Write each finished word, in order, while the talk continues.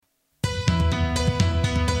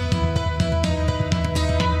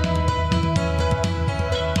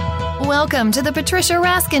Welcome to the Patricia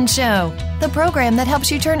Raskin Show, the program that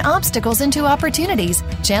helps you turn obstacles into opportunities,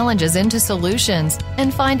 challenges into solutions,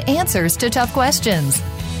 and find answers to tough questions.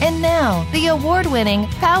 And now, the award-winning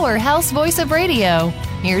powerhouse voice of radio.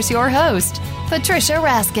 Here's your host, Patricia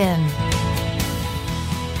Raskin.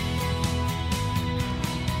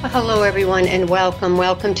 Hello, everyone, and welcome.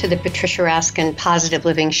 Welcome to the Patricia Raskin Positive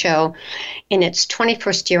Living Show in its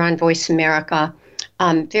 21st year on Voice America.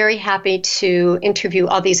 I'm very happy to interview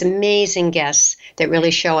all these amazing guests that really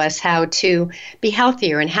show us how to be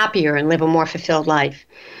healthier and happier and live a more fulfilled life.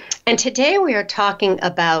 And today we are talking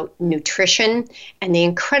about nutrition and the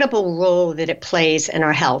incredible role that it plays in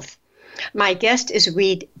our health. My guest is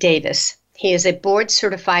Reed Davis. He is a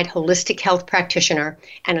board-certified holistic health practitioner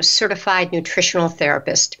and a certified nutritional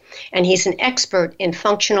therapist. And he's an expert in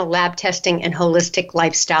functional lab testing and holistic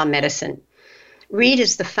lifestyle medicine. Reed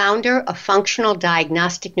is the founder of Functional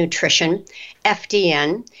Diagnostic Nutrition,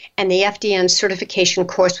 FDN, and the FDN Certification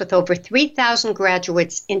Course with over 3,000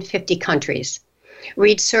 graduates in 50 countries.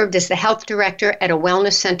 Reed served as the health director at a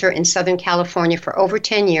wellness center in Southern California for over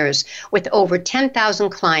 10 years with over 10,000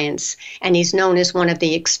 clients, and he's known as one of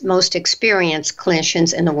the most experienced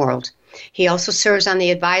clinicians in the world. He also serves on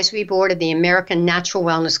the advisory board of the American Natural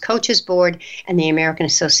Wellness Coaches Board and the American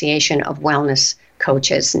Association of Wellness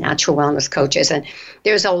Coaches, Natural Wellness Coaches. And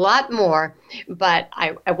there's a lot more, but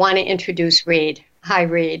I want to introduce Reed. Hi,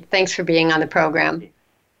 Reed. Thanks for being on the program.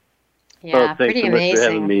 Yeah, thanks pretty so amazing. Much for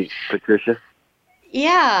having me, Patricia.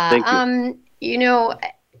 Yeah. Thank you.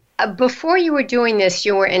 Before you were doing this,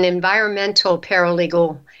 you were an environmental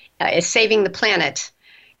paralegal, saving the planet,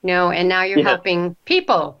 and now you're helping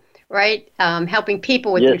people, right? Helping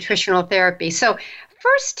people with nutritional therapy. So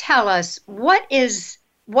first tell us, what is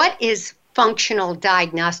Functional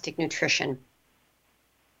Diagnostic Nutrition?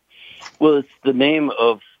 Well, it's the name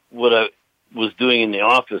of what I was doing in the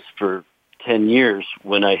office for 10 years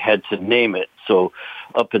when I had to name it. So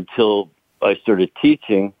up until I started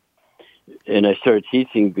teaching, and I started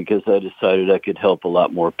teaching because I decided I could help a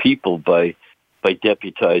lot more people by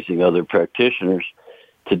deputizing other practitioners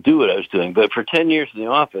to do what I was doing. But for 10 years in the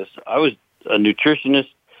office, I was a nutritionist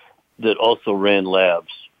that also ran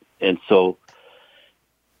labs. And so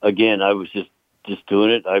again, I was just doing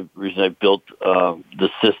it. The reason I built the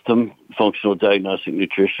system, Functional Diagnostic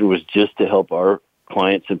Nutrition, was just to help our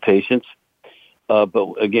clients and patients. But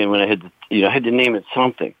again, when I had to name it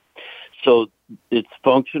something. So it's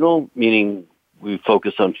functional, meaning we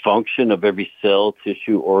focus on function of every cell,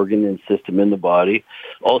 tissue, organ, and system in the body,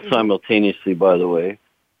 all simultaneously, by the way.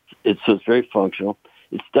 So it's very functional.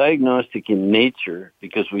 It's diagnostic in nature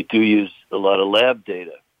because we do use a lot of lab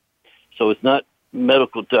data. So it's not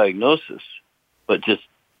medical diagnosis, but just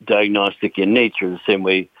diagnostic in nature. The same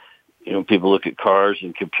way, people look at cars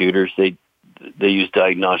and computers, they use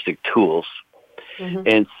diagnostic tools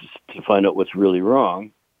and to find out what's really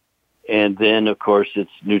wrong. And then, of course,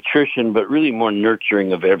 it's nutrition, but really more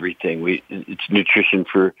nurturing of everything. It's nutrition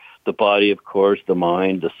for the body, of course, the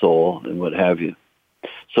mind, the soul, and what have you.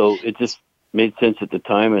 So it just made sense at the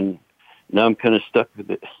time, and now I'm kind of stuck with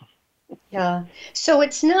it. Yeah. So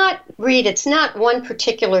it's not one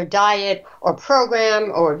particular diet or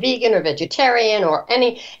program or vegan or vegetarian or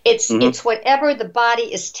any, it's whatever the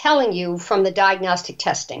body is telling you from the diagnostic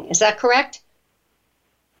testing. Is that correct?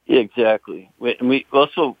 Yeah, exactly. And we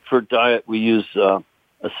also, for diet, we use a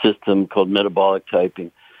system called metabolic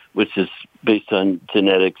typing, which is based on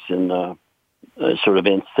genetics and sort of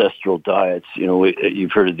ancestral diets.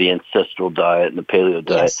 You've heard of the ancestral diet and the paleo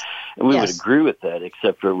diet. Yes. And we would agree with that,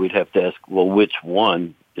 except for we'd have to ask, well, which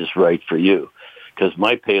one is right for you? Because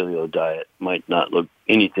my paleo diet might not look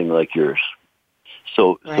anything like yours.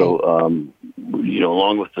 So along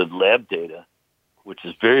with the lab data, which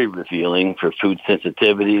is very revealing for food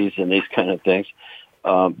sensitivities and these kind of things,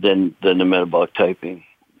 then the metabolic typing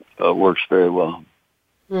works very well.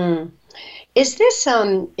 Is this,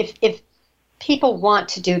 if people want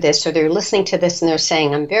to do this, or they're listening to this and they're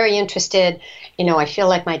saying, I'm very interested, I feel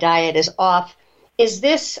like my diet is off. Is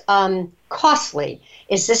this costly?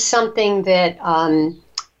 Is this something that,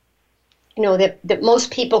 that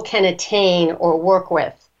most people can attain or work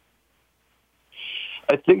with?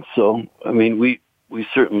 I think so. I mean, we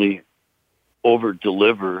certainly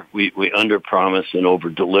over-deliver. We under-promise and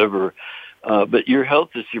over-deliver. But your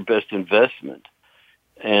health is your best investment.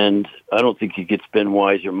 And I don't think you could spend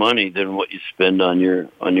wiser money than what you spend on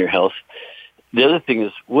your health. The other thing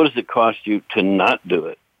is, what does it cost you to not do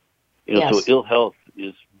it? So ill health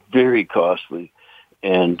is very costly,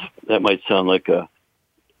 and that might sound like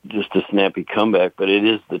just a snappy comeback, but it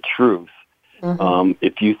is the truth.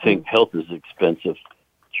 If you think health is expensive,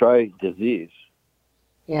 try disease.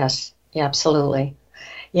 Yes. Yeah, absolutely.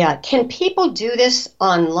 Yeah. Can people do this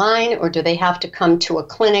online, or do they have to come to a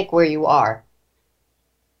clinic where you are?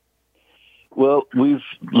 Well, we've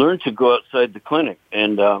learned to go outside the clinic,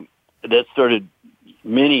 and that started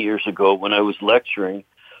many years ago when I was lecturing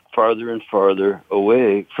farther and farther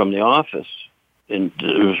away from the office, and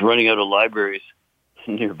it was running out of libraries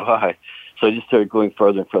nearby. So I just started going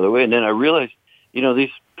farther and farther away, and then I realized, these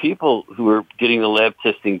people who are getting the lab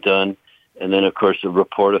testing done, and then, of course, a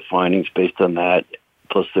report of findings based on that,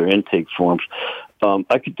 plus their intake forms,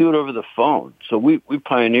 I could do it over the phone. So we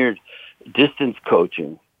pioneered distance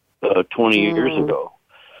coaching 20 years ago.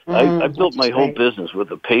 I built my whole business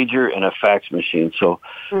with a pager and a fax machine. So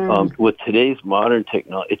with today's modern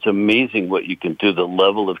technology, it's amazing what you can do. The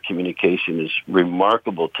level of communication is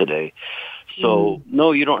remarkable today. So,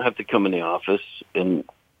 no, you don't have to come in the office. And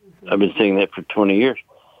I've been saying that for 20 years.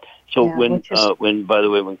 So when by the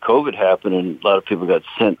way, when COVID happened and a lot of people got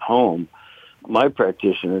sent home, my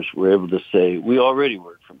practitioners were able to say, we already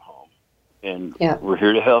work from home, and we're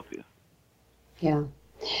here to help you. Yeah.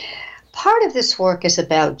 Part of this work is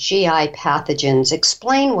about GI pathogens.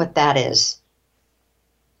 Explain what that is.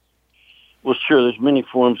 Well, sure. There's many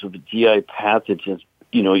forms of the GI pathogens.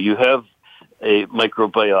 You have a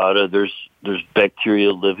microbiota. There's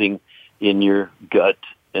bacteria living in your gut.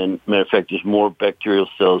 And matter of fact, there's more bacterial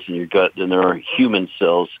cells in your gut than there are human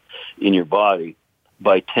cells in your body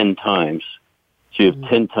by 10 times. So you have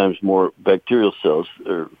 10 times more bacterial cells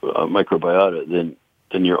or microbiota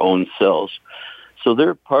than your own cells. So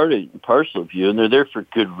they're part and parcel of you, and they're there for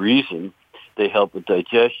good reason. They help with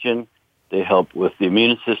digestion. They help with the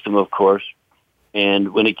immune system, of course.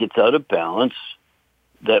 And when it gets out of balance,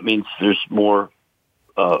 that means there's more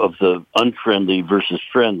of the unfriendly versus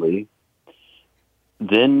friendly.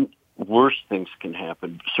 Then worse things can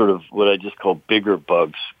happen. Sort of what I just call bigger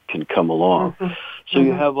bugs can come along. So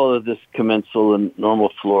you have all of this commensal and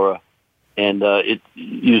normal flora, and it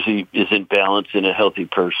usually is in balance in a healthy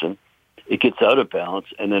person. It gets out of balance,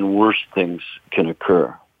 and then worse things can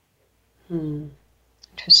occur.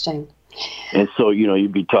 Interesting. And so,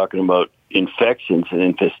 you'd be talking about infections and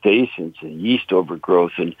infestations and yeast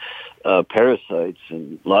overgrowth and parasites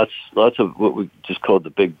and lots of what we just call the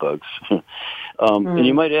big bugs. And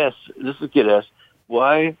you might ask, this will get asked,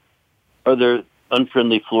 why are there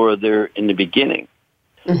unfriendly flora there in the beginning?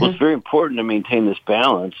 Well, it's very important to maintain this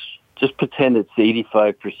balance. Just pretend it's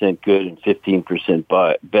 85% good and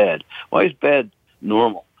 15% bad. Why is bad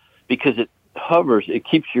normal? Because it hovers, it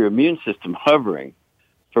keeps your immune system hovering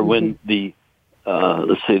for when the,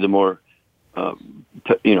 let's say, the more,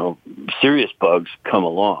 serious bugs come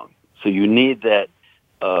along. So you need that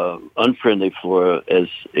unfriendly flora as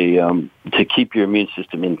to keep your immune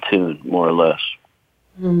system in tune, more or less.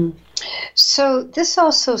 So this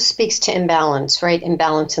also speaks to imbalance, right?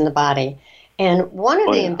 Imbalance in the body. And one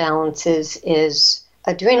of the imbalances is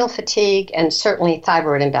adrenal fatigue and certainly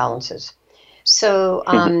thyroid imbalances. So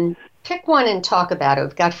pick one and talk about it.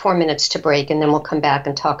 We've got 4 minutes to break, and then we'll come back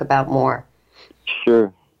and talk about more.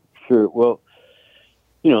 Sure. Well,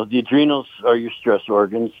 the adrenals are your stress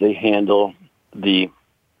organs. They handle the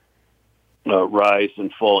rise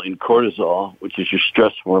and fall in cortisol, which is your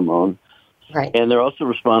stress hormone. Right. And they're also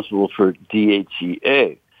responsible for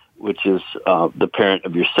DHEA, which is the parent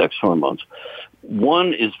of your sex hormones.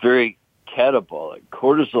 One is very catabolic.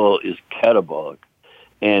 Cortisol is catabolic,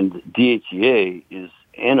 and DHEA is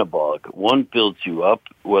anabolic. One builds you up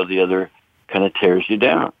while the other kind of tears you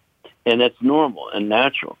down. And that's normal and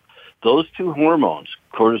natural. Those two hormones,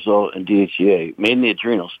 cortisol and DHEA, made in the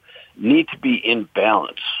adrenals, need to be in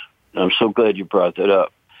balance. And I'm so glad you brought that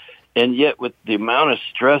up. And yet, with the amount of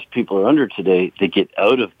stress people are under today, they get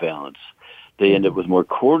out of balance. They end up with more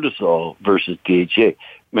cortisol versus DHEA.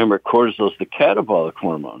 Remember, cortisol is the catabolic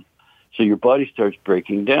hormone. So your body starts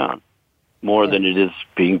breaking down more than it is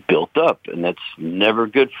being built up, and that's never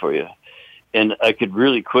good for you. And I could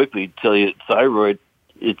really quickly tell you thyroid,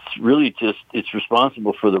 it's really just, it's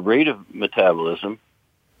responsible for the rate of metabolism,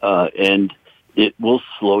 and it will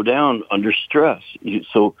slow down under stress.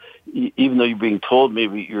 So even though you're being told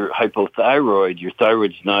maybe you're hypothyroid, your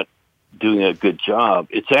thyroid's not doing a good job,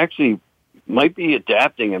 it's actually might be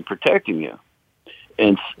adapting and protecting you.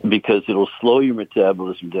 And because it'll slow your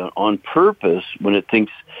metabolism down on purpose when it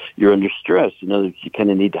thinks you're under stress. In other words, you kind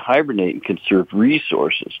of need to hibernate and conserve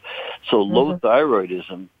resources. So low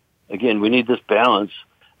thyroidism, again, we need this balance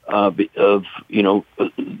of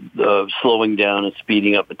slowing down and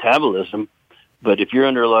speeding up metabolism. But if you're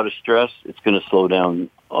under a lot of stress, it's going to slow down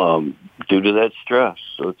due to that stress.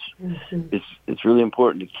 So it's really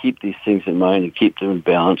important to keep these things in mind and keep them in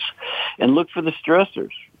balance and look for the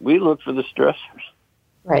stressors. We look for the stressors.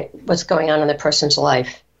 Right. What's going on in the person's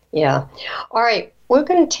life. Yeah. All right. We're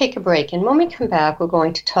going to take a break. And when we come back, we're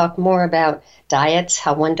going to talk more about diets,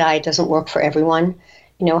 how one diet doesn't work for everyone.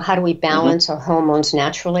 How do we balance our hormones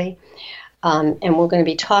naturally? And we're going to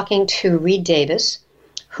be talking to Reed Davis,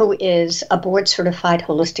 who is a board-certified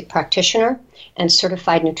holistic practitioner and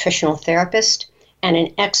certified nutritional therapist and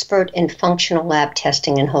an expert in functional lab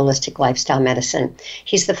testing and holistic lifestyle medicine.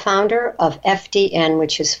 He's the founder of FDN,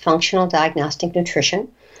 which is Functional Diagnostic Nutrition,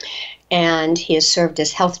 and he has served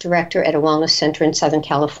as health director at a wellness center in Southern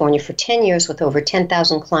California for 10 years with over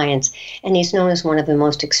 10,000 clients, and he's known as one of the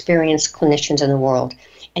most experienced clinicians in the world.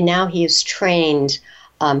 And now he has trained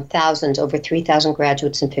thousands, over 3,000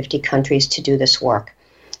 graduates in 50 countries to do this work.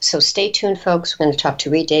 So stay tuned, folks. We're going to talk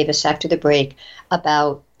to Reed Davis after the break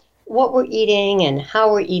about what we're eating and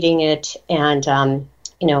how we're eating it, and, how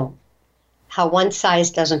one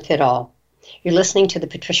size doesn't fit all. You're listening to the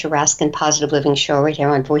Patricia Raskin Positive Living Show right here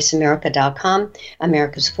on VoiceAmerica.com,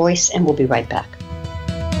 America's Voice, and we'll be right back.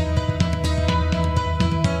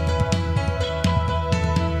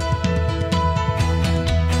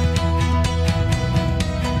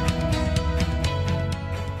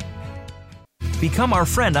 Become our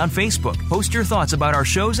friend on Facebook. Post your thoughts about our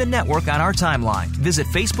shows and network on our timeline. Visit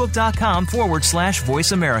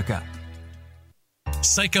Facebook.com/Voice America.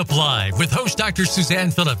 Psych Up Live with host Dr. Suzanne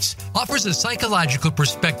Phillips offers a psychological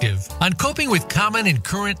perspective on coping with common and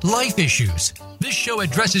current life issues. This show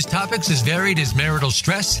addresses topics as varied as marital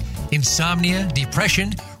stress, insomnia,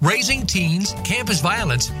 depression, raising teens, campus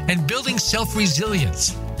violence, and building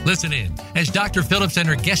self-resilience. Listen in as Dr. Phillips and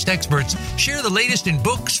her guest experts share the latest in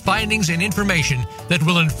books, findings, and information that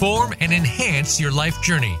will inform and enhance your life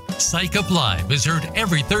journey. Psych Up Live is heard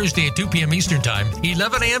every Thursday at 2 p.m. Eastern Time,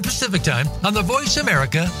 11 a.m. Pacific Time on the Voice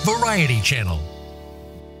America Variety Channel.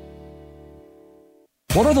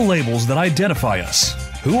 What are the labels that identify us?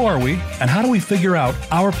 Who are we, and how do we figure out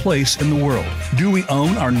our place in the world? Do we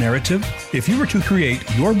own our narrative? If you were to create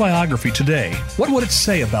your biography today, what would it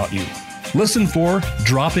say about you? Listen for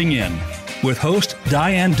Dropping In with host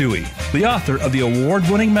Diane Dewey, the author of the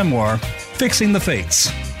award-winning memoir, Fixing the Fates.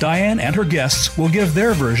 Diane and her guests will give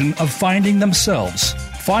their version of finding themselves.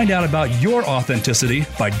 Find out about your authenticity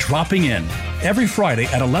by dropping in every Friday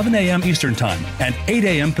at 11 a.m. Eastern Time and 8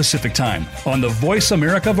 a.m. Pacific Time on the Voice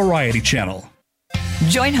America Variety Channel.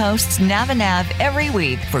 Join hosts Nav and Nav every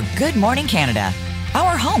week for Good Morning Canada.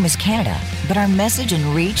 Our home is Canada, but our message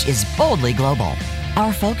and reach is boldly global.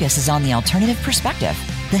 Our focus is on the alternative perspective,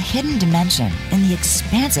 the hidden dimension, and the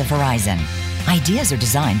expansive horizon. Ideas are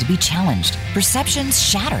designed to be challenged, perceptions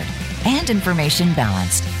shattered, and information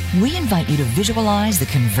balanced. We invite you to visualize the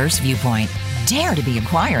converse viewpoint, dare to be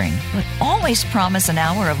inquiring, but always promise an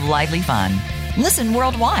hour of lively fun. Listen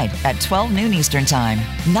worldwide at 12 noon Eastern Time,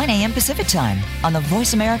 9 a.m. Pacific Time on the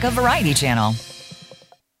Voice America Variety Channel.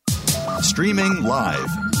 Streaming live,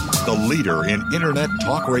 the leader in Internet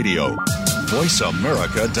talk radio,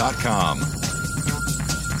 VoiceAmerica.com.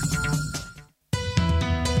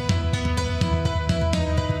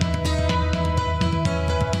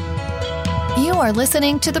 You are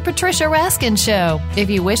listening to The Patricia Raskin Show. If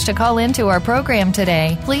you wish to call into our program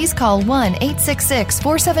today, please call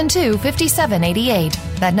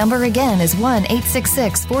 1-866-472-5788. That number again is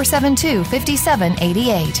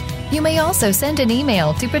 1-866-472-5788. You may also send an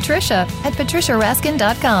email to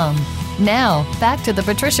patricia@patriciaraskin.com. Now, back to The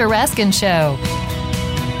Patricia Raskin Show.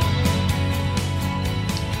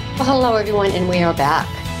 Well, hello, everyone, and we are back.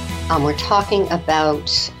 We're talking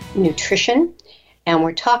about nutrition, and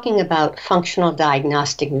we're talking about functional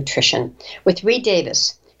diagnostic nutrition with Reed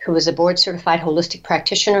Davis, who is a board-certified holistic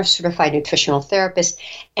practitioner, certified nutritional therapist,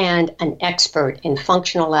 and an expert in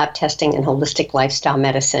functional lab testing and holistic lifestyle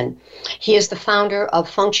medicine. He is the founder of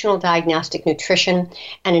Functional Diagnostic Nutrition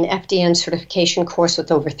and an FDN Certification Course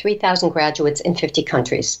with over 3,000 graduates in 50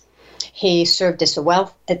 countries. He served as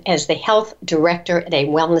the health director at a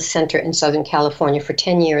wellness center in Southern California for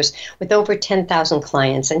 10 years with over 10,000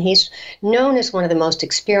 clients, and he's known as one of the most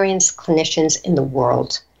experienced clinicians in the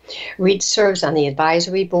world. Reed serves on the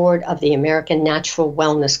advisory board of the American Natural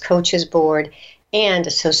Wellness Coaches Board and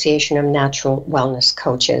Association of Natural Wellness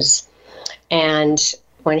Coaches. And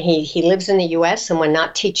when he lives in the U.S. and when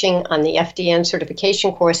not teaching on the FDN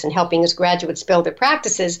certification course and helping his graduates build their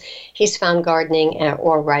practices, he's found gardening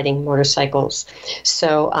or riding motorcycles.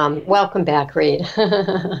 So welcome back, Reed.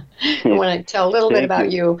 I want to tell a little bit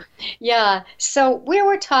about you. Yeah, so we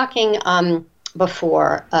were talking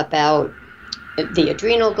before about the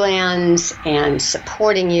adrenal glands and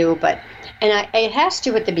supporting you, and I asked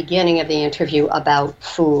you at the beginning of the interview about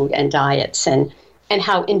food and diets and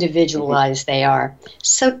how individualized they are.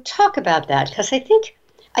 So talk about that, because I think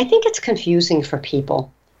I think it's confusing for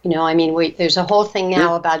people. There's a whole thing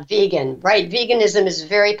now about vegan, right? Veganism is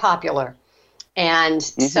very popular. And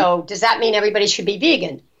so does that mean everybody should be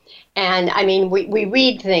vegan? And I mean, we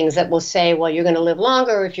read things that will say, well, you're going to live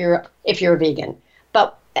longer if you're a vegan.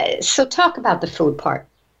 But so talk about the food part.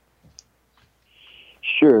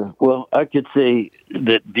 Sure. Well, I could say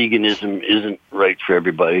that veganism isn't right for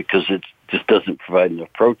everybody because it just doesn't provide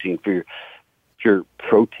enough protein for your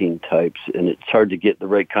protein types, and it's hard to get the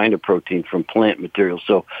right kind of protein from plant material.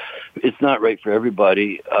 So it's not right for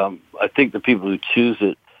everybody. I think the people who choose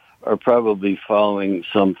it are probably following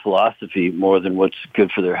some philosophy more than what's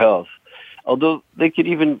good for their health. Although they could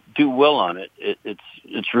even do well on it.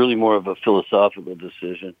 It's really more of a philosophical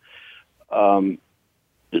decision,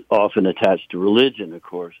 often attached to religion, of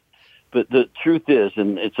course. But the truth is,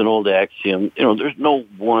 and it's an old axiom, there's no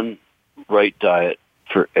one right diet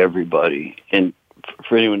for everybody. And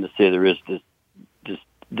for anyone to say there is,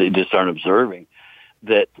 they just aren't observing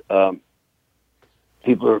that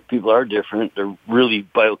people are different. They're really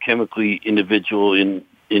biochemically individual in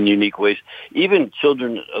unique ways. Even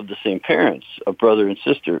children of the same parents, a brother and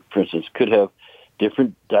sister, for instance, could have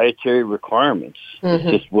different dietary requirements. It's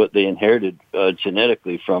just what they inherited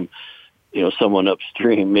genetically from, someone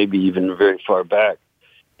upstream, maybe even very far back.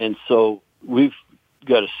 And so we've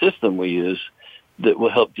got a system we use that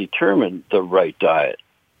will help determine the right diet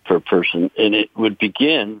for a person. And it would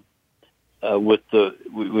begin with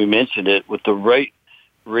we mentioned it, with the right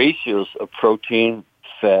ratios of protein,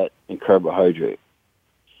 fat, and carbohydrate.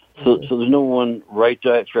 So there's no one right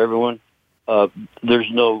diet for everyone.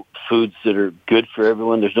 There's no foods that are good for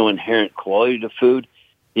everyone. There's no inherent quality to food.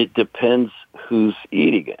 It depends who's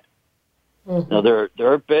eating it. Now, there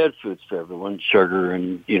are bad foods for everyone, sugar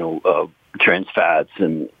and, trans fats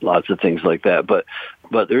and lots of things like that. But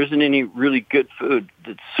there isn't any really good food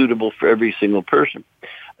that's suitable for every single person.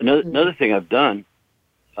 Another thing I've done,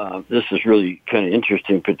 this is really kind of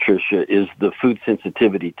interesting, Patricia, is the food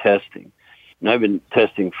sensitivity testing. And I've been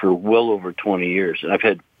testing for well over 20 years, and I've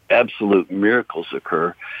had absolute miracles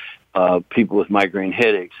occur. People with migraine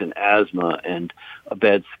headaches and asthma and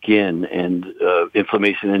bad skin and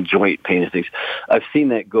inflammation and joint pain and things. I've seen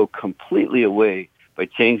that go completely away by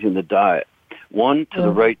changing the diet. One, to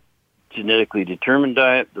the right genetically determined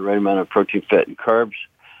diet, the right amount of protein, fat, and carbs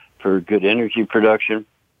for good energy production,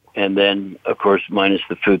 and then, of course, minus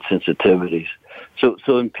the food sensitivities. So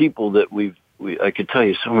in people that I could tell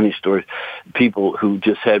you so many stories, people who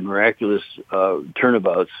just had miraculous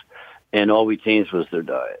turnabouts, and all we changed was their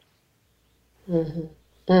diet.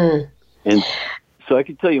 And so I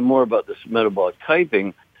could tell you more about this metabolic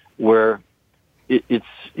typing, where it's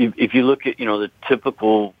if you look at the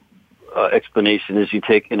typical explanation is you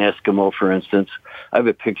take an Eskimo, for instance. I have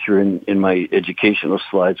a picture in my educational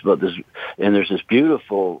slides about this, and there's this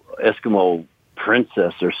beautiful Eskimo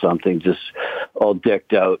princess or something, just all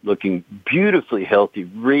decked out, looking beautifully healthy,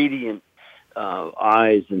 radiant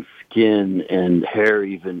eyes and skin and hair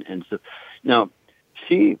even. And so now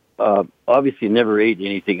she obviously never ate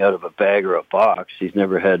anything out of a bag or a box. She's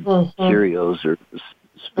never had Cheerios or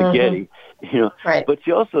spaghetti, Right. But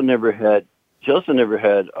she also never had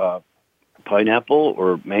pineapple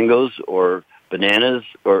or mangoes or bananas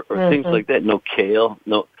or things like that. No kale,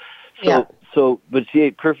 no. But she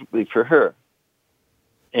ate perfectly for her.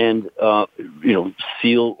 And,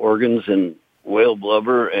 seal organs and whale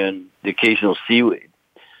blubber and the occasional seaweed.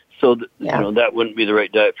 So, that wouldn't be the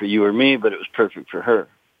right diet for you or me, but it was perfect for her.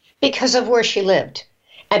 Because of where she lived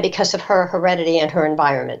and because of her heredity and her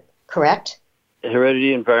environment, correct?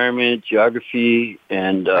 Heredity, environment, geography,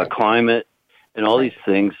 and climate, and all these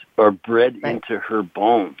things are bred into her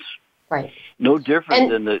bones. Right. No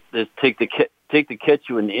different than take the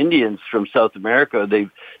Quechuan Indians from South America.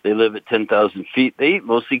 They live at 10,000 feet. They eat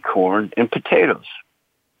mostly corn and potatoes.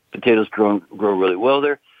 Potatoes grow really well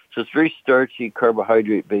there. So it's very starchy,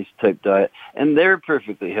 carbohydrate-based type diet. And they're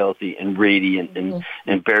perfectly healthy and radiant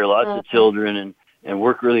and bear lots of children and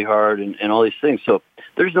work really hard and all these things. So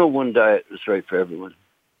there's no one diet that's right for everyone.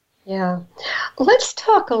 Yeah. Let's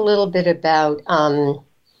talk a little bit about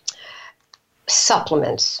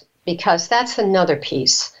supplements, because that's another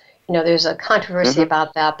piece. There's a controversy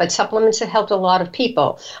about that, but supplements have helped a lot of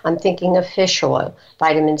people. I'm thinking of fish oil,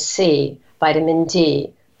 vitamin C, vitamin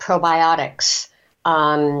D, probiotics,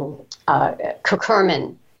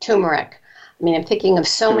 curcumin, turmeric. I mean, I'm thinking of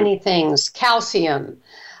so many things, calcium,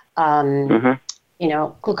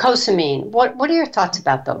 glucosamine. What are your thoughts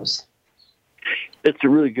about those? It's a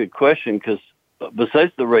really good question, because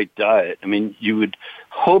besides the right diet, I mean, you would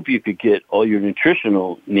hope you could get all your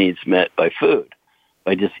nutritional needs met by food,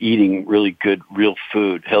 by just eating really good, real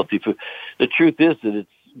food, healthy food. The truth is that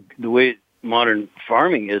the way modern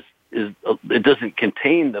farming is it doesn't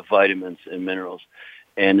contain the vitamins and minerals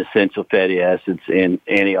and essential fatty acids and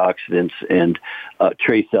antioxidants and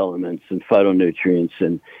trace elements and phytonutrients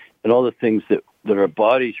and all the things that our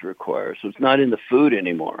bodies require. So it's not in the food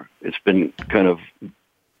anymore. It's been kind of,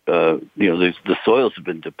 the soils have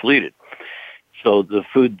been depleted. So the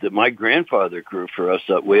food that my grandfather grew for us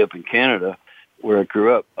way up in Canada, where I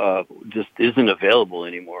grew up, just isn't available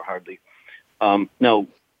anymore, hardly. Now,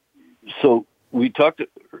 so we talked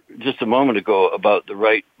just a moment ago about the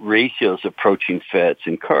right ratios of protein, fats,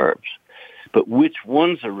 and carbs. But which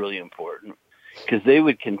ones are really important? Because they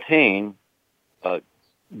would contain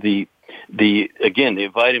the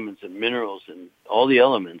vitamins and minerals and all the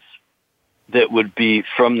elements that would be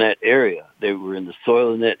from that area. They were in the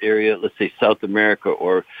soil in that area, let's say South America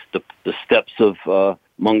or the steppes of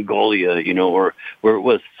Mongolia, or where it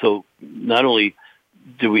was. So not only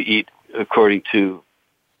do we eat according to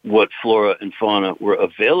what flora and fauna were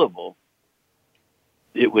available,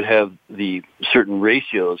 it would have the certain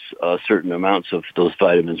ratios, certain amounts of those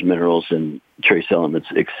vitamins, minerals, and trace elements,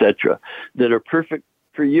 etc., that are perfect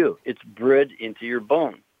for you. It's bred into your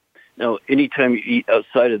bone. Now, anytime you eat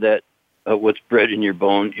outside of that, what's bred in your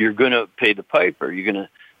bone, you're going to pay the piper. You're going to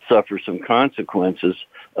suffer some consequences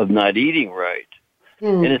of not eating right.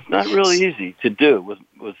 And it's not really easy to do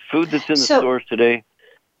with food that's in the stores today.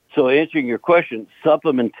 So answering your question,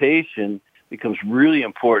 supplementation becomes really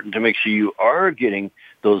important to make sure you are getting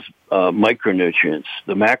those micronutrients,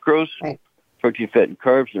 the macros, right, protein, fat, and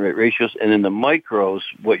carbs, the right ratios, and then the micros,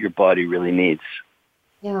 what your body really needs.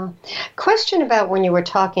 Yeah. Question about when you were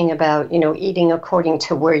talking about, eating according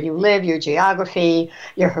to where you live, your geography,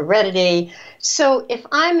 your heredity. So if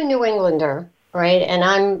I'm a New Englander, right, and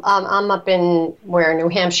I'm up in New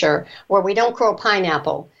Hampshire, where we don't grow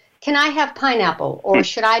pineapple, can I have pineapple, or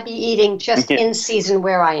should I be eating just in season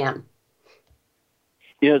where I am?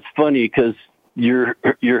 It's funny because your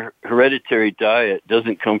hereditary diet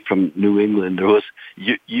doesn't come from New England. There was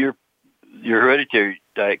your hereditary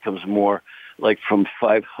diet comes more like from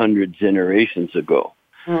 500 generations ago.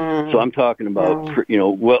 So I'm talking about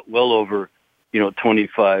well over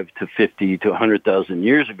 25 to 50 to 100,000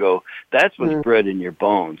 years ago. That's what's bred in your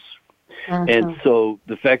bones. And so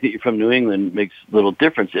the fact that you're from New England makes little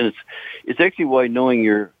difference. And it's actually why knowing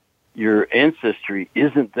your ancestry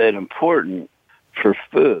isn't that important for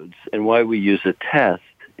foods, and why we use a test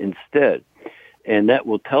instead. And that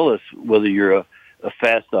will tell us whether you're a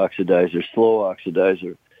fast oxidizer, slow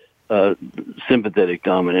oxidizer, sympathetic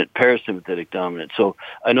dominant, parasympathetic dominant. So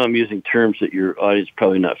I know I'm using terms that your audience is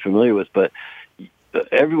probably not familiar with, but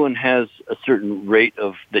everyone has a certain rate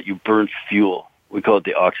that you burn fuel. We call it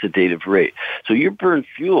the oxidative rate. So you burn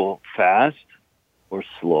fuel fast or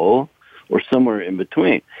slow or somewhere in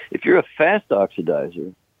between. If you're a fast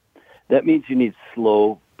oxidizer, that means you need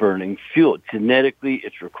slow burning fuel. Genetically,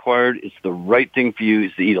 it's required. It's the right thing for you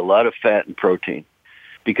is to eat a lot of fat and protein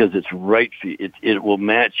because it's right for you. It will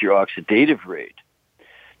match your oxidative rate.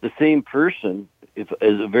 The same person, as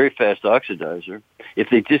a very fast oxidizer, if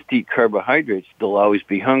they just eat carbohydrates, they'll always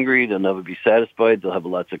be hungry. They'll never be satisfied. They'll have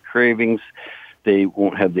lots of cravings. They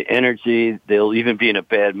won't have the energy. They'll even be in a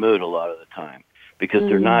bad mood a lot of the time because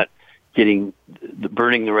they're not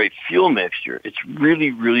burning the right fuel mixture. It's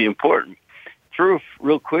really, really important.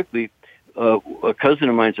 Real quickly, a cousin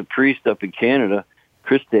of mine's a priest up in Canada,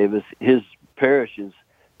 Chris Davis. His parish is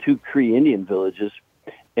 2 Cree Indian villages,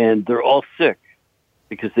 and they're all sick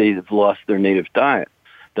because they've lost their native diet.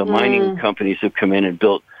 The mining companies have come in and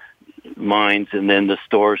built mines, and then the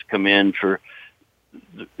stores come in for,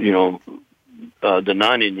 the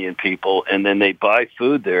non-Indian people, and then they buy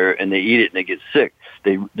food there and they eat it and they get sick.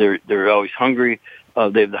 They're always hungry.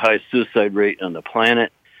 They have the highest suicide rate on the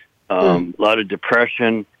planet. A lot of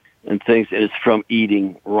depression and things, and it's from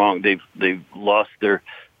eating wrong. They've lost their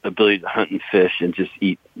ability to hunt and fish and just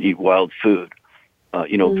eat wild food.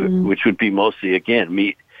 Which would be mostly again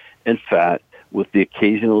meat and fat with the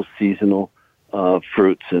occasional seasonal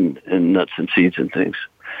fruits and nuts and seeds and things.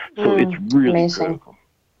 So it's really amazing. Critical.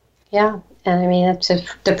 Yeah, and I mean,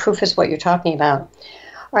 the proof is what you're talking about.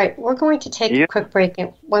 All right, we're going to take a quick break,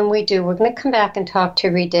 and when we do, we're going to come back and talk to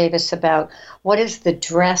Reed Davis about what is the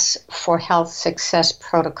Dress for Health Success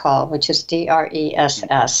Protocol, which is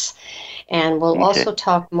DRESS, and we'll also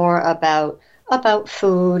talk more about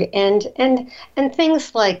food and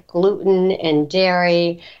things like gluten and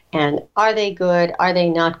dairy, and are they good, are they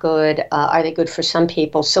not good, are they good for some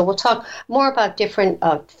people? So we'll talk more about different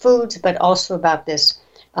foods, but also about this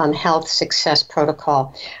health success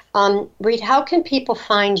protocol. Reed, how can people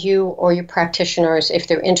find you or your practitioners if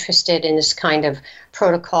they're interested in this kind of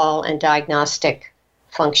protocol and diagnostic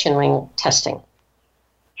functioning testing?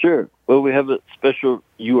 Sure. Well, we have a special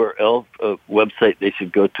URL website they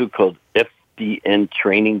should go to called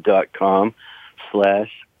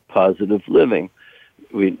fdntraining.com/positive living.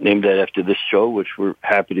 We named that after this show, which we're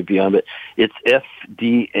happy to be on, but it's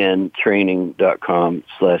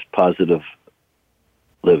fdntraining.com/positive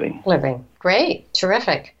living. Living. Great.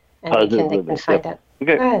 Terrific. And they can find that.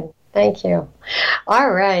 Okay. Good. Thank you.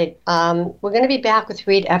 All right. We're going to be back with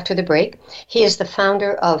Reed after the break. He is the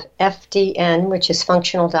founder of FDN, which is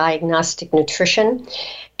Functional Diagnostic Nutrition,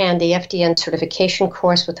 and the FDN Certification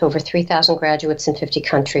Course with over 3,000 graduates in 50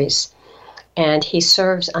 countries. And he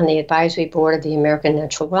serves on the advisory board of the American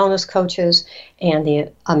Natural Wellness Coaches and the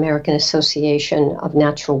American Association of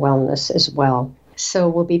Natural Wellness as well. So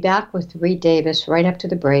we'll be back with Reed Davis right after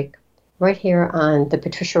the break, right here on the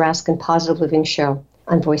Patricia Raskin Positive Living Show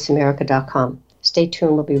on VoiceAmerica.com. Stay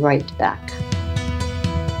tuned. We'll be right back.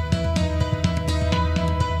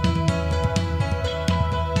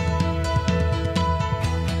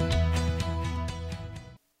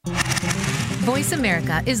 Voice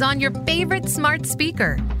America is on your favorite smart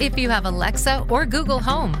speaker. If you have Alexa or Google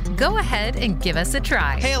Home, go ahead and give us a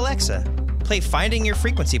try. Hey Alexa, play Finding Your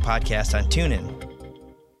Frequency podcast on TuneIn.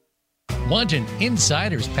 Want an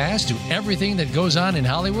insider's pass to everything that goes on in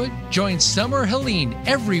Hollywood? Join Summer Helene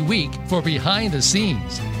every week for Behind the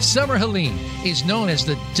Scenes. Summer Helene is known as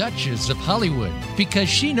the Duchess of Hollywood because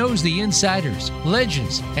she knows the insiders,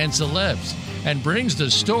 legends, and celebs, and brings the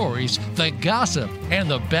stories, the gossip, and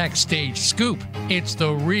the backstage scoop. It's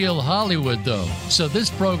the real Hollywood, though, so this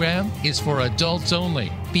program is for adults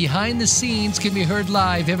only. Behind the Scenes can be heard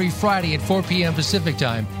live every Friday at 4 p.m. Pacific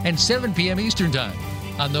Time and 7 p.m. Eastern Time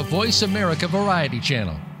on the Voice America Variety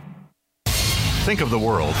Channel. Think of the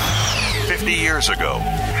world 50 years ago.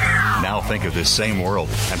 Now think of this same world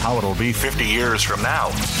and how it'll be 50 years from now.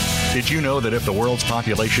 Did you know that if the world's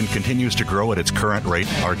population continues to grow at its current rate,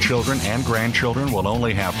 our children and grandchildren will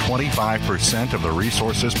only have 25% of the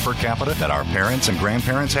resources per capita that our parents and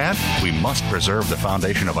grandparents had? We must preserve the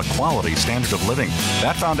foundation of a quality standard of living.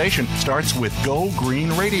 That foundation starts with Go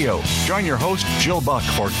Green Radio. Join your host, Jill Buck,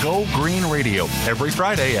 for Go Green Radio every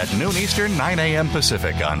Friday at noon Eastern, 9 a.m.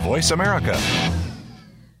 Pacific on Voice America.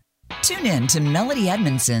 Tune in to Melody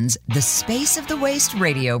Edmondson's The Space of the Waist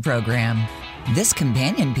radio program. This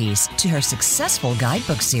companion piece to her successful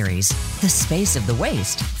guidebook series, The Space of the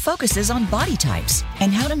Waist, focuses on body types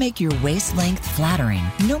and how to make your waist length flattering,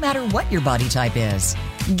 no matter what your body type is.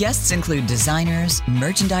 Guests include designers,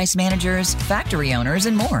 merchandise managers, factory owners,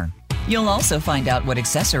 and more. You'll also find out what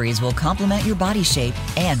accessories will complement your body shape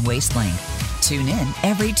and waist length. Tune in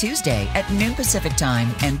every Tuesday at noon Pacific Time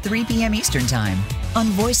and 3 p.m. Eastern Time on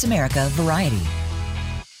Voice America Variety.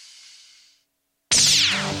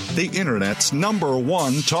 The Internet's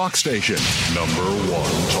 #1 talk station.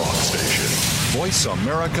 #1 talk station.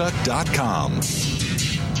 VoiceAmerica.com.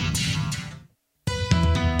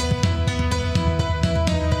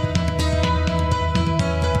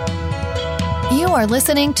 You are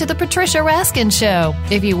listening to The Patricia Raskin Show.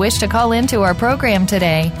 If you wish to call into our program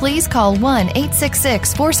today, please call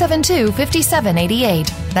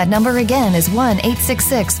 1-866-472-5788. That number again is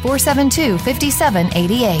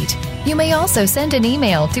 1-866-472-5788. You may also send an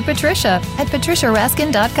email to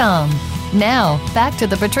patricia@patriciaraskin.com. Now, back to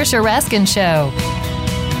The Patricia Raskin Show.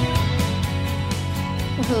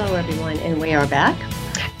 Well, hello, everyone, and we are back.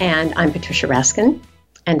 And I'm Patricia Raskin.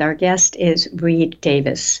 And our guest is Reed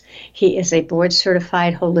Davis. He is a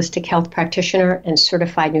board-certified holistic health practitioner and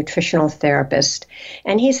certified nutritional therapist.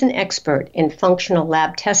 And he's an expert in functional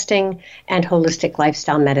lab testing and holistic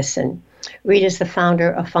lifestyle medicine. Reed is the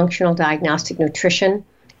founder of Functional Diagnostic Nutrition,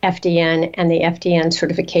 FDN, and the FDN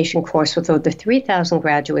Certification Course with over 3,000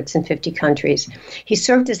 graduates in 50 countries. He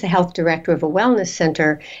served as the health director of a wellness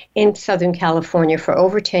center in Southern California for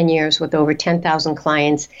over 10 years with over 10,000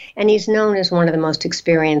 clients, and he's known as one of the most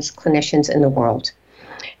experienced clinicians in the world.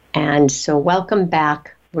 And so welcome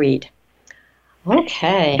back, Reed.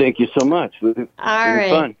 Okay. Thank you so much. All right.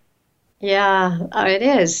 Fun. Yeah, it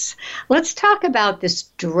is. Let's talk about this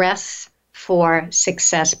Dress for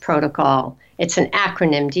Success protocol. It's an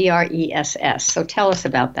acronym, DRESS. So tell us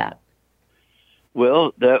about that.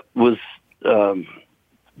 Well, that was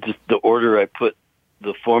just the order I put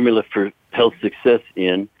the formula for health success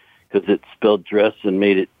in, because it spelled dress and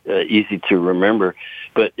made it easy to remember.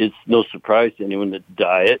 But it's no surprise to anyone that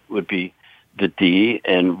diet would be the D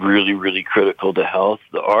and really, really critical to health.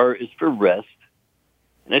 The R is for rest.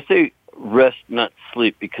 And I say rest, not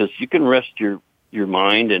sleep, because you can rest your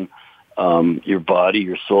mind and your body,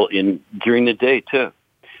 your soul during the day too.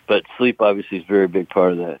 But sleep obviously is a very big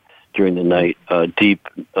part of that. during the night. Deep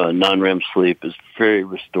non-REM sleep is very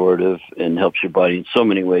restorative and helps your body in so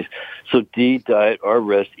many ways. So D, diet, R,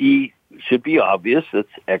 rest. E should be obvious. That's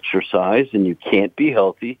exercise, and you can't be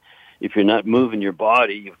healthy if you're not moving your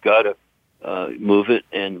body. You've got to move it,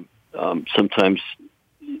 and sometimes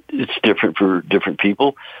it's different for different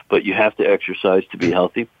people, but you have to exercise to be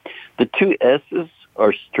healthy. The two S's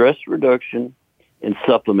are stress reduction and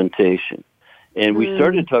supplementation. And we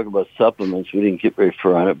started to talk about supplements. We didn't get very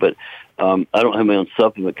far on it, but I don't have my own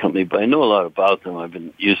supplement company, but I know a lot about them. I've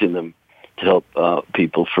been using them to help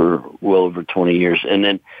people for well over 20 years. And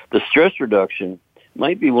then the stress reduction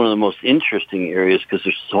might be one of the most interesting areas because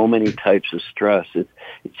there's so many types of stress.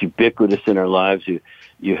 It's ubiquitous in our lives.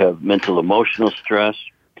 You have mental, emotional stress.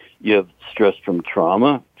 You have stress from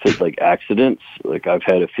trauma, things like accidents, like I've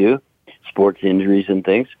had a few, sports injuries and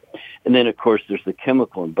things. And then, of course, there's the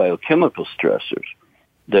chemical and biochemical stressors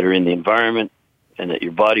that are in the environment and that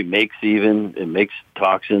your body makes even. It makes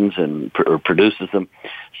toxins or produces them.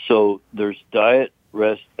 So there's diet,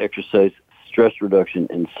 rest, exercise, stress reduction,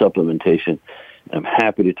 and supplementation. I'm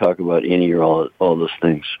happy to talk about any or all those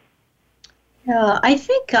things. Yeah, I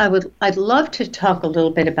think I'd love to talk a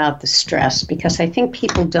little bit about the stress because I think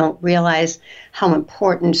people don't realize how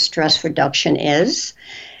important stress reduction is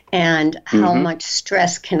and how much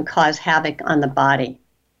stress can cause havoc on the body.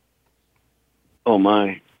 Oh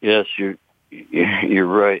my, yes, you're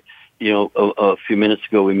right. You know, a few minutes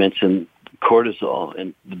ago we mentioned cortisol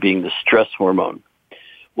and being the stress hormone.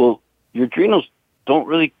 Well, your adrenals don't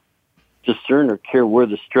really discern or care where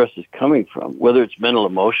the stress is coming from, whether it's mental,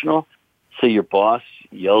 emotional. Say your boss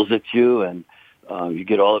yells at you and you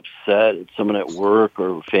get all upset at someone at work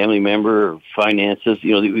or a family member or finances.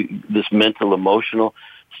 You know, this mental, emotional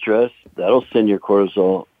stress, that'll send your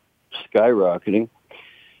cortisol skyrocketing,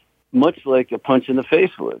 much like a punch in the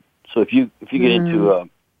face would. So if you get into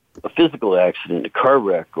a physical accident, a car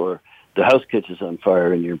wreck, or the house catches on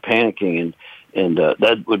fire and you're panicking, and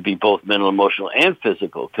that would be both mental, emotional, and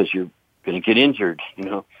physical because you're going to get injured, you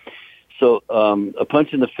know. So a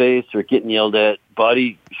punch in the face or getting yelled at,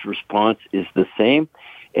 body's response is the same,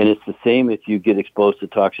 and it's the same if you get exposed to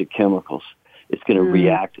toxic chemicals. It's going to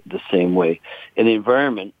react the same way. And the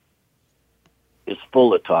environment is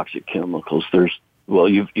full of toxic chemicals.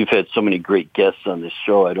 You've had so many great guests on this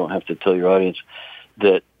show, I don't have to tell your audience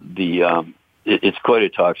that it's quite a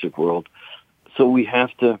toxic world. So we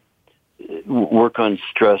have to work on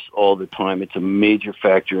stress all the time. It's a major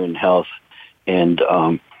factor in health. And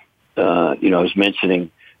I was mentioning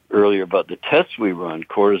earlier about the tests we run,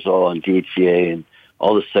 cortisol and DHEA and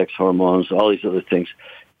all the sex hormones, all these other things.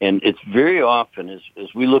 And it's very often,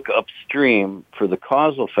 as we look upstream for the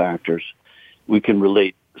causal factors, we can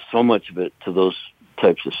relate so much of it to those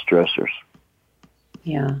types of stressors.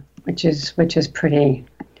 Yeah, which is pretty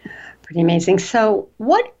amazing. So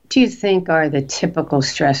what do you think are the typical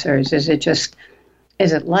stressors? Is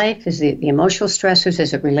it life? Is it the emotional stressors?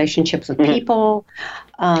 Is it relationships with people?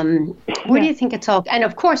 Where do you think it's all? And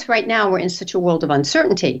of course, right now we're in such a world of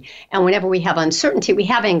uncertainty. And whenever we have uncertainty, we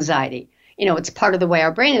have anxiety. You know, it's part of the way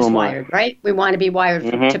our brain is wired, right? We want to be wired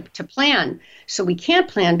to plan. So we can't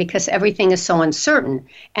plan because everything is so uncertain.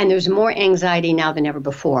 And there's more anxiety now than ever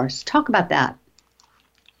before. So talk about that.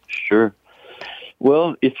 Sure.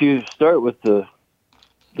 Well, if you start with the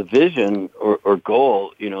vision or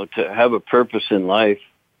goal, you know, to have a purpose in life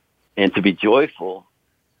and to be joyful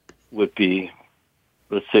would be,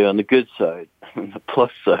 let's say, on the good side, the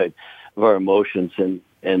plus side of our emotions.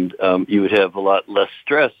 And you would have a lot less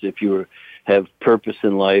stress if you have purpose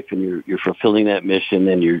in life and you're fulfilling that mission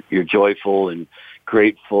and you're joyful and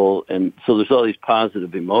grateful. And so there's all these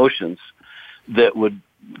positive emotions that would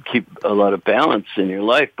keep a lot of balance in your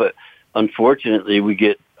life. But unfortunately, we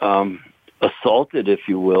get assaulted, if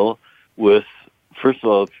you will, with, first of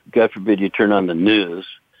all, God forbid you turn on the news,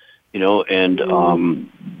 you know, and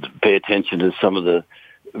pay attention to some of the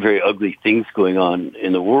very ugly things going on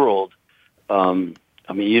in the world. I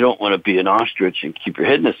mean, you don't want to be an ostrich and keep your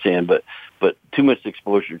head in the sand, but too much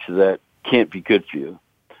exposure to that can't be good for you.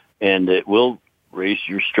 And it will raise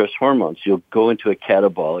your stress hormones. You'll go into a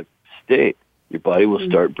catabolic state. Your body will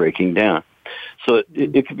start breaking down. So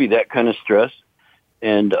it could be that kind of stress.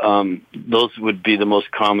 And those would be the most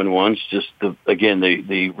common ones, just,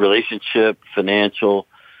 the relationship, financial,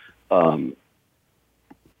 and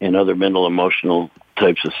other mental, emotional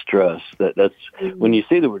types of stress. That's when you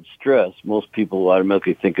say the word stress, most people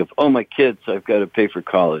automatically think of, oh, my kids, I've got to pay for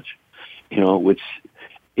college, you know,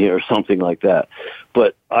 or something like that.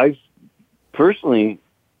 But I personally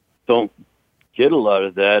don't get a lot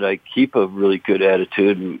of that. I keep a really good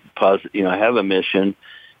attitude and positive. You know, I have a mission,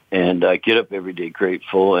 And I get up every day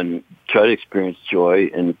grateful and try to experience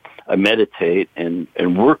joy, and I meditate and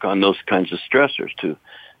work on those kinds of stressors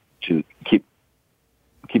to keep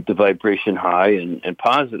the vibration high and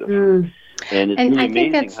positive. And it's really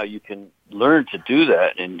amazing how you can learn to do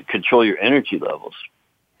that and control your energy levels.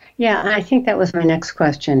 Yeah, and I think that was my next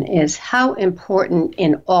question, is how important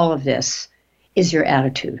in all of this is your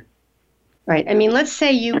attitude? Right. I mean, let's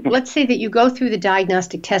say that you go through the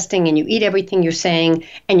diagnostic testing and you eat everything you're saying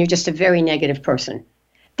and you're just a very negative person.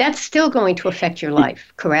 That's still going to affect your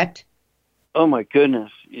life, correct? Oh my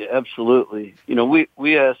goodness. Yeah, absolutely. You know,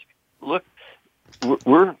 we ask, look,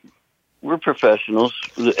 we're professionals.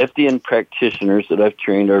 The FDN practitioners that I've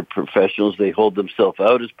trained are professionals. They hold themselves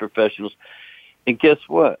out as professionals. And guess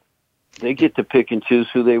what? They get to pick and choose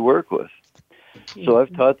who they work with. So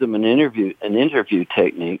I've taught them an interview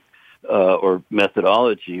technique or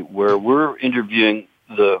methodology where we're interviewing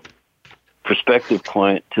the prospective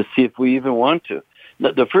client to see if we even want to.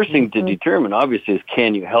 The first thing to determine, obviously, is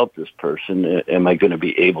can you help this person? Am I going to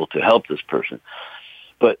be able to help this person?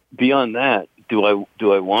 But beyond that, do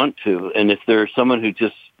I want to? And if there's someone who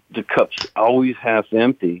just, the cup's always half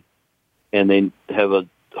empty and they have a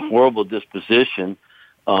horrible disposition,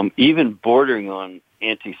 even bordering on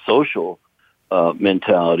antisocial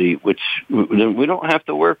mentality, which we don't have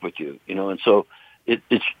to work with you, you know. And so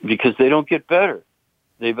it's because they don't get better.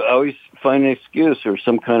 They always find an excuse or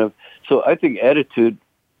some kind of. So I think attitude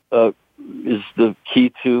is the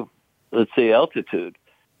key to, let's say, altitude.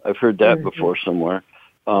 I've heard that before somewhere.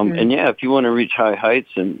 And yeah, if you want to reach high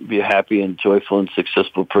heights and be a happy and joyful and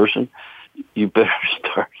successful person, you better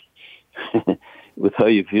start with how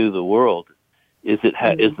you view the world. Is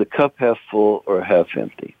the cup half full or half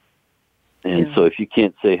empty? And so if you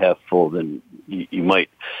can't say half full, then you might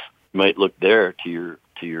look there to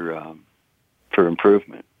your for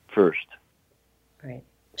improvement first. Right.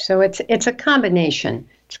 So it's a combination.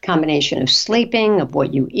 It's a combination of sleeping, of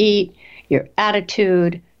what you eat, your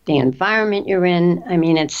attitude, the environment you're in. I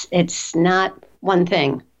mean, it's not one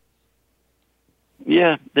thing.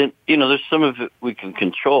 Yeah, then there's some of it we can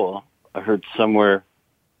control. I heard somewhere,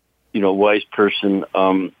 a wise person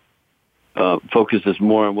focuses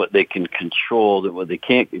more on what they can control than what they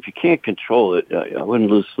can't. If you can't control it, I wouldn't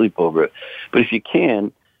lose sleep over it. But if you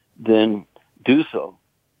can, then do so.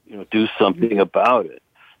 Do something about it.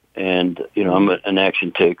 And I'm an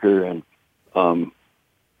action taker, and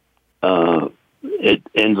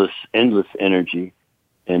endless energy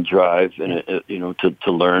and drive, and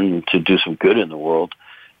to learn and to do some good in the world,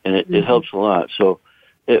 and it helps a lot. So,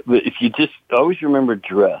 if you just always remember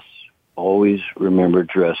dress. Always remember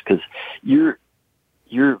dress, because your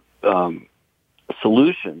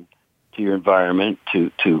solution to your environment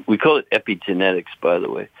to we call it epigenetics, by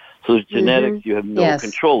the way. So there's genetics you have no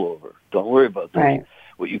control over. Don't worry about that. Right.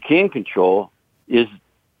 What you can control is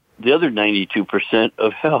the other 92%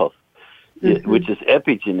 of health, which is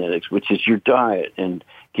epigenetics, which is your diet and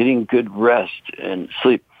getting good rest and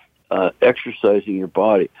sleep, exercising your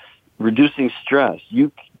body, reducing stress.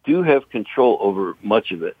 You do have control over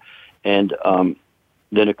much of it. And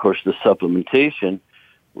then, of course, the supplementation,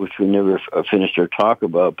 which we never finished our talk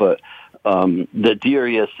about, but the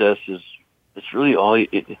DRESS it's really all.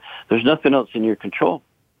 There's nothing else in your control,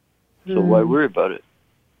 so why worry about it?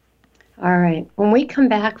 All right. When we come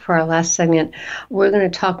back for our last segment, we're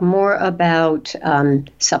going to talk more about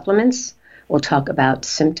supplements. We'll talk about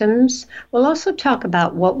symptoms. We'll also talk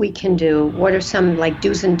about what we can do. What are some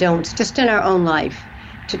do's and don'ts just in our own life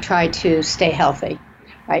to try to stay healthy?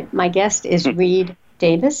 Right. My guest is Reed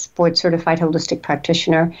Davis, board-certified holistic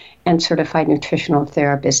practitioner and certified nutritional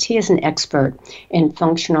therapist. He is an expert in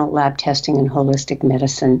functional lab testing and holistic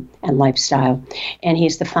medicine and lifestyle. And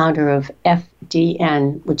he's the founder of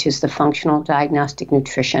FDN, which is the Functional Diagnostic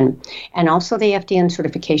Nutrition, and also the FDN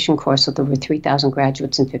Certification Course with over 3,000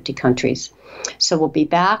 graduates in 50 countries. So we'll be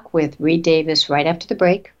back with Reed Davis right after the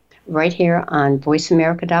break, right here on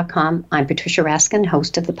VoiceAmerica.com. I'm Patricia Raskin,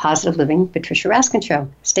 host of the Positive Living Patricia Raskin Show.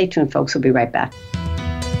 Stay tuned, folks. We'll be right back.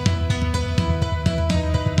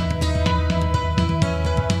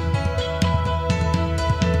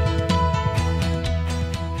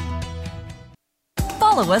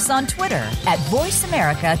 Follow us on Twitter at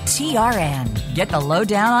VoiceAmericaTRN. Get the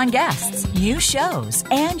lowdown on guests, new shows,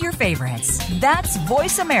 and your favorites. That's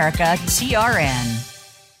VoiceAmericaTRN.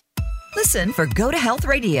 Listen for Go to Health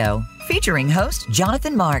Radio featuring host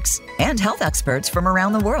Jonathan Marks and health experts from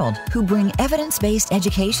around the world who bring evidence-based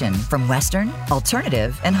education from Western,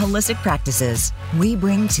 alternative, and holistic practices. We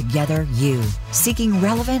bring together you, seeking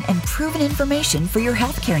relevant and proven information for your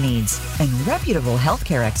healthcare needs, and reputable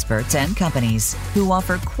healthcare experts and companies who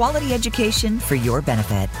offer quality education for your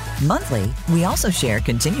benefit. Monthly, we also share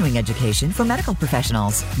continuing education for medical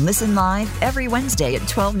professionals. Listen live every Wednesday at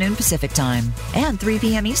 12 noon Pacific Time and 3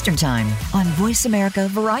 p.m. Eastern Time on Voice America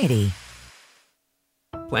Variety.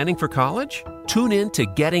 Planning for college? Tune in to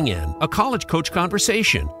Getting In, a college coach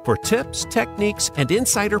conversation for tips, techniques, and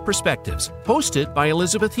insider perspectives, hosted by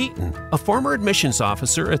Elizabeth Heaton, a former admissions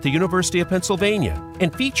officer at the University of Pennsylvania,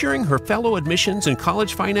 and featuring her fellow admissions and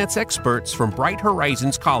college finance experts from Bright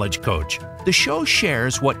Horizons College Coach. The show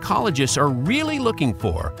shares what colleges are really looking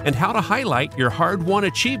for and how to highlight your hard-won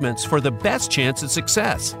achievements for the best chance at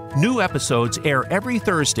success. New episodes air every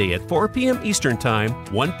Thursday at 4 p.m. Eastern Time,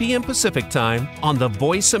 1 p.m. Pacific Time on the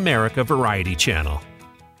Voice America Variety Channel.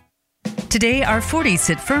 Today, our 40s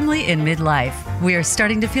sit firmly in midlife. We are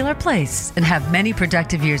starting to feel our place and have many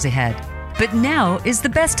productive years ahead. But now is the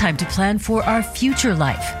best time to plan for our future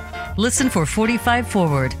life. Listen for 45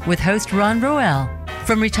 Forward with host Ron Roel.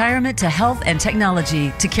 From retirement to health and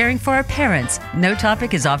technology to caring for our parents, no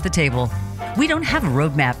topic is off the table. We don't have a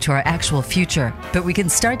roadmap to our actual future, but we can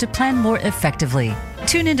start to plan more effectively.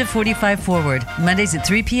 Tune into 45 Forward, Mondays at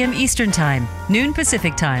 3 p.m. Eastern Time, noon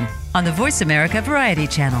Pacific Time, on the Voice America Variety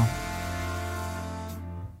Channel.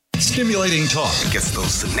 Stimulating talk. It gets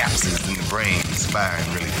those synapses in the brain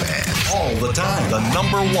firing really fast. All the time. The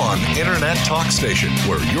 #1 Internet talk station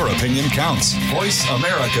where your opinion counts.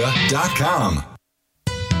 VoiceAmerica.com.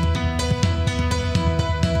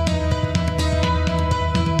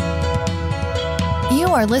 You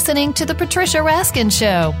are listening to The Patricia Raskin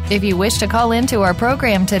Show. If you wish to call into our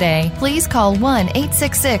program today, please call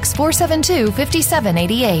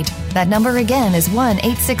 1-866-472-5788. That number again is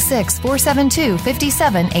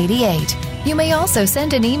 1-866-472-5788. You may also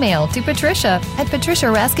send an email to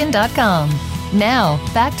patricia@patriciaraskin.com. Now,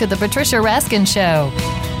 back to The Patricia Raskin Show.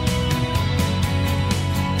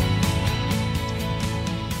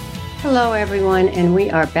 Hello, everyone, and we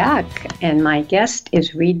are back. And my guest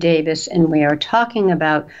is Reed Davis, and we are talking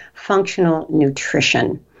about functional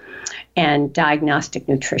nutrition and diagnostic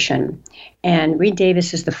nutrition. And Reed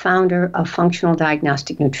Davis is the founder of Functional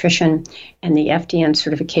Diagnostic Nutrition and the FDN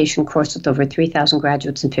Certification Course with over 3,000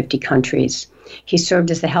 graduates in 50 countries. He served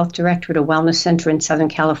as the health director at a wellness center in Southern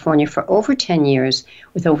California for over 10 years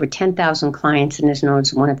with over 10,000 clients and is known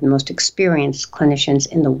as one of the most experienced clinicians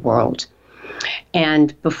in the world.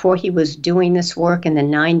 And before he was doing this work in the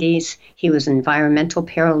 90s, he was an environmental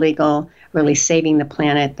paralegal, really saving the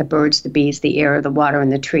planet, the birds, the bees, the air, the water,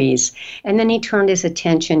 and the trees. And then he turned his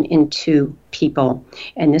attention into people.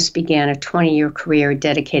 And this began a 20-year career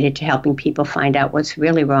dedicated to helping people find out what's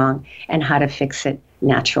really wrong and how to fix it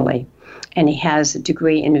naturally. And he has a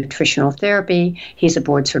degree in nutritional therapy. He's a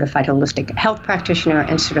board-certified holistic health practitioner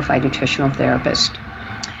and certified nutritional therapist.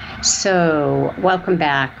 So welcome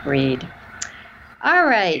back, Reed. All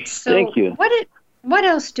right. So thank you. What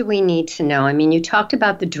else do we need to know? I mean, you talked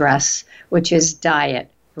about the DRESS, which is diet,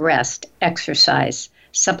 rest, exercise,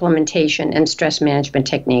 supplementation, and stress management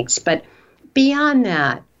techniques. But beyond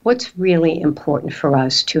that, what's really important for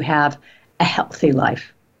us to have a healthy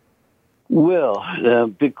life? Well,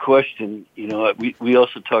 big question. You know, we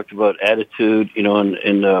also talked about attitude, you know,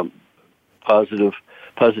 and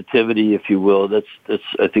positivity, if you will. That's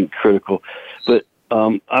I think critical. But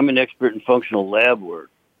I'm an expert in functional lab work,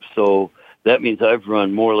 so that means I've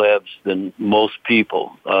run more labs than most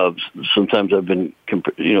people. Sometimes I've been,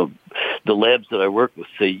 the labs that I work with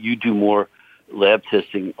say you do more lab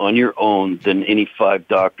testing on your own than any 5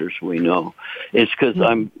 doctors we know. It's because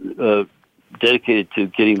I'm dedicated to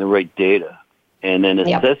getting the right data and then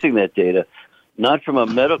assessing that data, not from a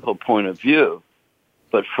medical point of view,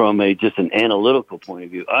 but from just an analytical point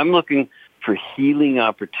of view. I'm looking for healing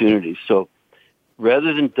opportunities. So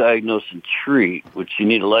rather than diagnose and treat, which you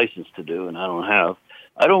need a license to do, and I don't have,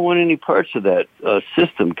 I don't want any parts of that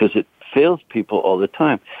system because it fails people all the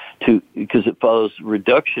time because it follows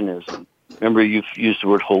reductionism. Remember, you've used the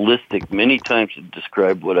word holistic many times to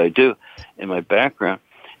describe what I do and my background.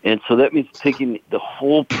 And so that means taking the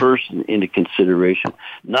whole person into consideration,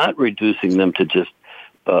 not reducing them to just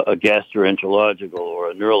a gastroenterological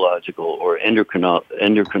or a neurological or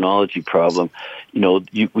endocrinology problem. You know,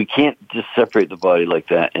 we can't just separate the body like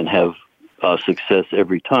that and have success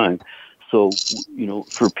every time. So, you know,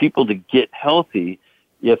 for people to get healthy,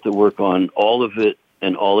 you have to work on all of it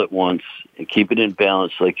and all at once and keep it in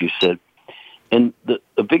balance, like you said. And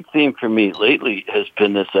the big theme for me lately has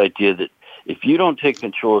been this idea that if you don't take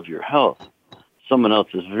control of your health, someone else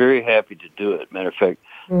is very happy to do it. Matter of fact,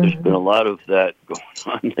 there's been a lot of that going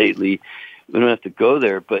on lately. We don't have to go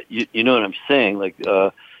there, but you know what I'm saying? Like,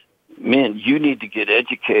 man, you need to get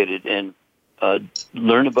educated and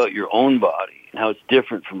learn about your own body and how it's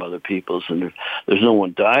different from other people's. And there's no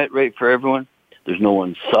one diet right for everyone. There's no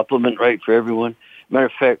one supplement right for everyone. Matter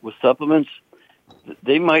of fact, with supplements,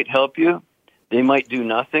 they might help you, they might do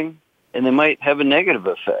nothing, and they might have a negative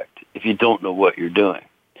effect if you don't know what you're doing.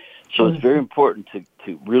 So it's very important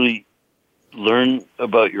to really learn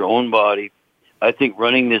about your own body. I think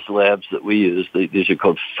running these labs that we use, these are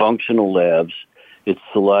called functional labs. It's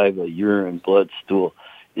saliva, urine, blood, stool.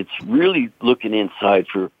 It's really looking inside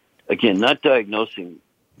for, again, not diagnosing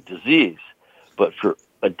disease, but for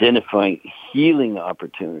identifying healing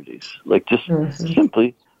opportunities, like just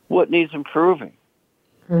simply what needs improving.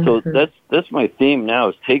 So that's my theme now,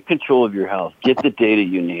 is take control of your health, get the data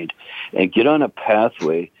you need, and get on a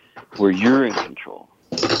pathway where you're in control.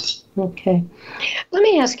 Okay. Let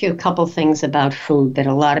me ask you a couple things about food that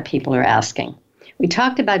a lot of people are asking. We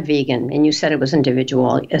talked about vegan, and you said it was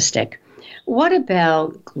individualistic. What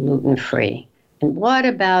about gluten-free? And what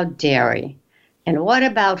about dairy? And what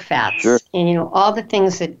about fats? Sure. And, all the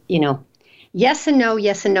things that, yes and no,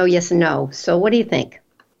 yes and no, yes and no. So what do you think?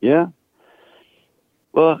 Yeah.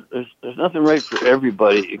 Well, there's nothing right for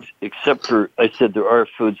everybody except for, I said there are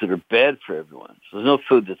foods that are bad for everyone. So there's no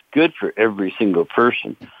food that's good for every single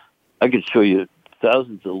person. I could show you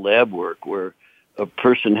thousands of lab work where a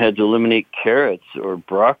person had to eliminate carrots or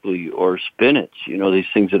broccoli or spinach, these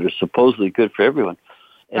things that are supposedly good for everyone.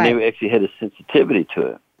 And they actually had a sensitivity to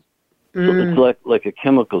it. So it's like a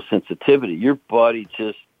chemical sensitivity. Your body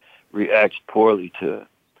just reacts poorly to it,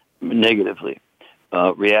 negatively.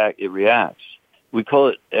 It reacts. We call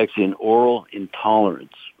it actually an oral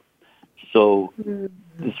intolerance. So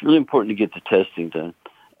it's really important to get the testing done.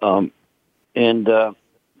 And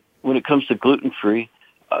when it comes to gluten-free,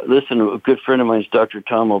 listen, a good friend of mine is Dr.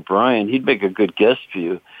 Tom O'Brien. He'd make a good guest for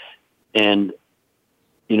you. And,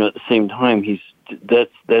 at the same time,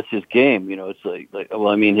 that's his game.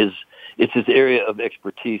 It's his area of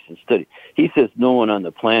expertise and study. He says no one on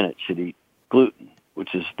the planet should eat gluten,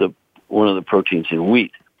 which is one of the proteins in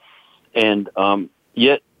wheat. And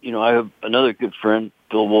yet, I have another good friend,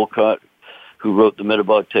 Bill Wolcott, who wrote The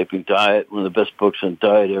Metabolic Typing Diet, one of the best books on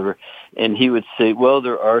diet ever. And he would say, well,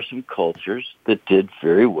 there are some cultures that did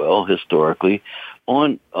very well historically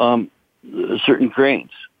on certain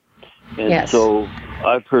grains. And so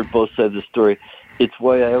I've heard both sides of the story. It's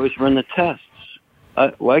why I always run the tests.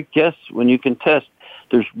 I guess when you can test,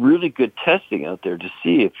 there's really good testing out there to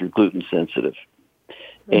see if you're gluten sensitive.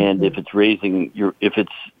 And if it's if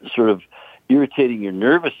it's sort of irritating your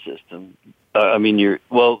nervous system,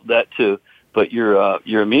 that too, but your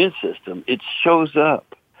immune system, it shows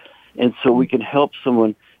up. And so we can help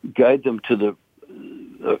someone, guide them to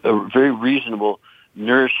a very reasonable,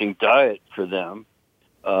 nourishing diet for them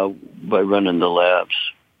by running the labs.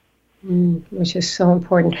 Which is so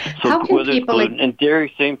important. So how can whether people it's gluten and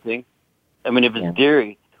dairy, same thing. If it's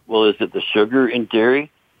dairy, well, is it the sugar in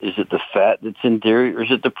dairy? Is it the fat that's in dairy, or is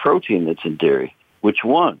it the protein that's in dairy? Which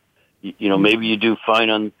one? Maybe you do fine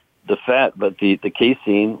on the fat, but the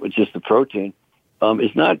casein, which is the protein,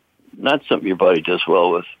 is not something your body does well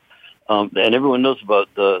with. And everyone knows about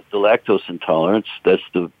the lactose intolerance. That's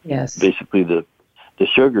basically the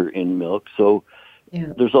sugar in milk. So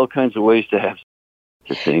there's all kinds of ways to have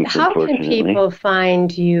things. How can people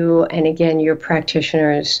find you, and again, your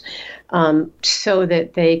practitioners, so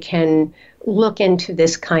that they can look into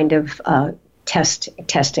this kind of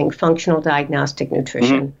testing, functional diagnostic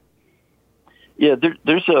nutrition? Yeah,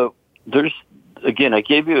 there's again, I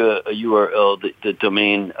gave you a URL, the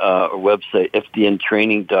domain or website,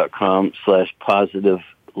 fdntraining.com/positive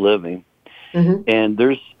living. And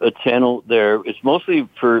there's a channel there. It's mostly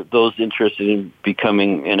for those interested in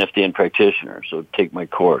becoming an FDN practitioner, so take my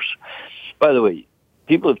course. By the way,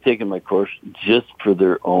 people have taken my course just for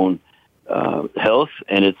their own health,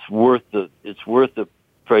 and it's worth the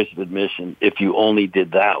price of admission if you only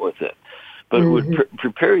did that with it. But it would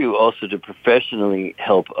prepare you also to professionally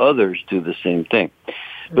help others do the same thing.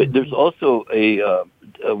 But there's also a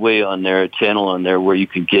way on there, a channel on there where you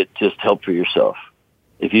can get just help for yourself.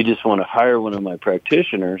 If you just want to hire one of my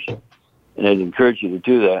practitioners, and I'd encourage you to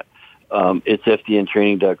do that, it's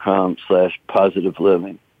fdntraining.com/positive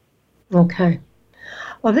living. Okay.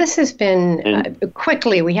 Well, this has been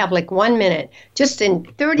quickly. We have like 1 minute, just in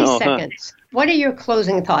 30 seconds. What are your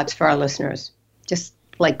closing thoughts for our listeners? Just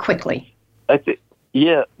like quickly.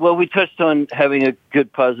 Yeah, well, we touched on having a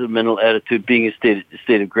good, positive mental attitude, being a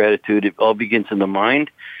state of gratitude. It all begins in the mind,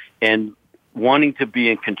 and wanting to be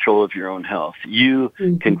in control of your own health. You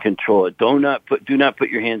can control it. Do not put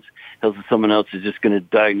your hands held to someone else who's just going to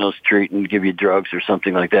diagnose, treat, and give you drugs or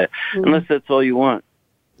something like that, unless that's all you want.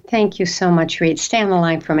 Thank you so much, Reed. Stay on the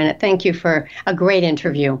line for a minute. Thank you for a great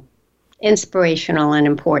interview. Inspirational and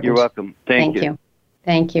important. You're welcome. Thank you.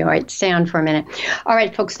 Thank you. All right, stay on for a minute. All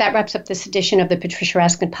right, folks, that wraps up this edition of the Patricia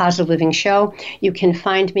Raskin Positive Living Show. You can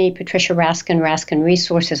find me, Patricia Raskin, Raskin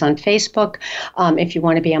Resources on Facebook. If you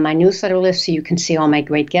want to be on my newsletter list so you can see all my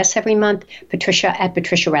great guests every month,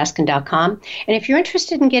 patricia@patriciaraskin.com. And if you're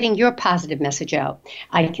interested in getting your positive message out,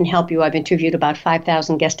 I can help you. I've interviewed about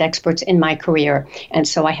 5,000 guest experts in my career, and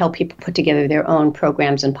so I help people put together their own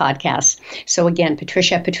programs and podcasts. So again,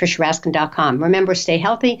 patricia@patriciaraskin.com. Remember, stay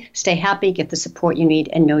healthy, stay happy, get the support you need,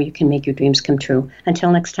 and know you can make your dreams come true.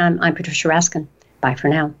 Until next time, I'm Patricia Raskin. Bye for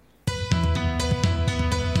now.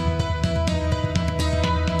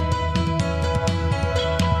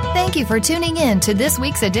 Thank you for tuning in to this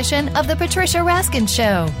week's edition of The Patricia Raskin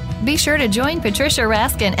Show. Be sure to join Patricia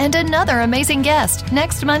Raskin and another amazing guest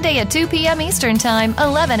next Monday at 2 p.m. Eastern Time,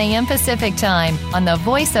 11 a.m. Pacific Time on the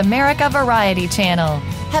Voice America Variety Channel.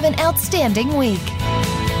 Have an outstanding week.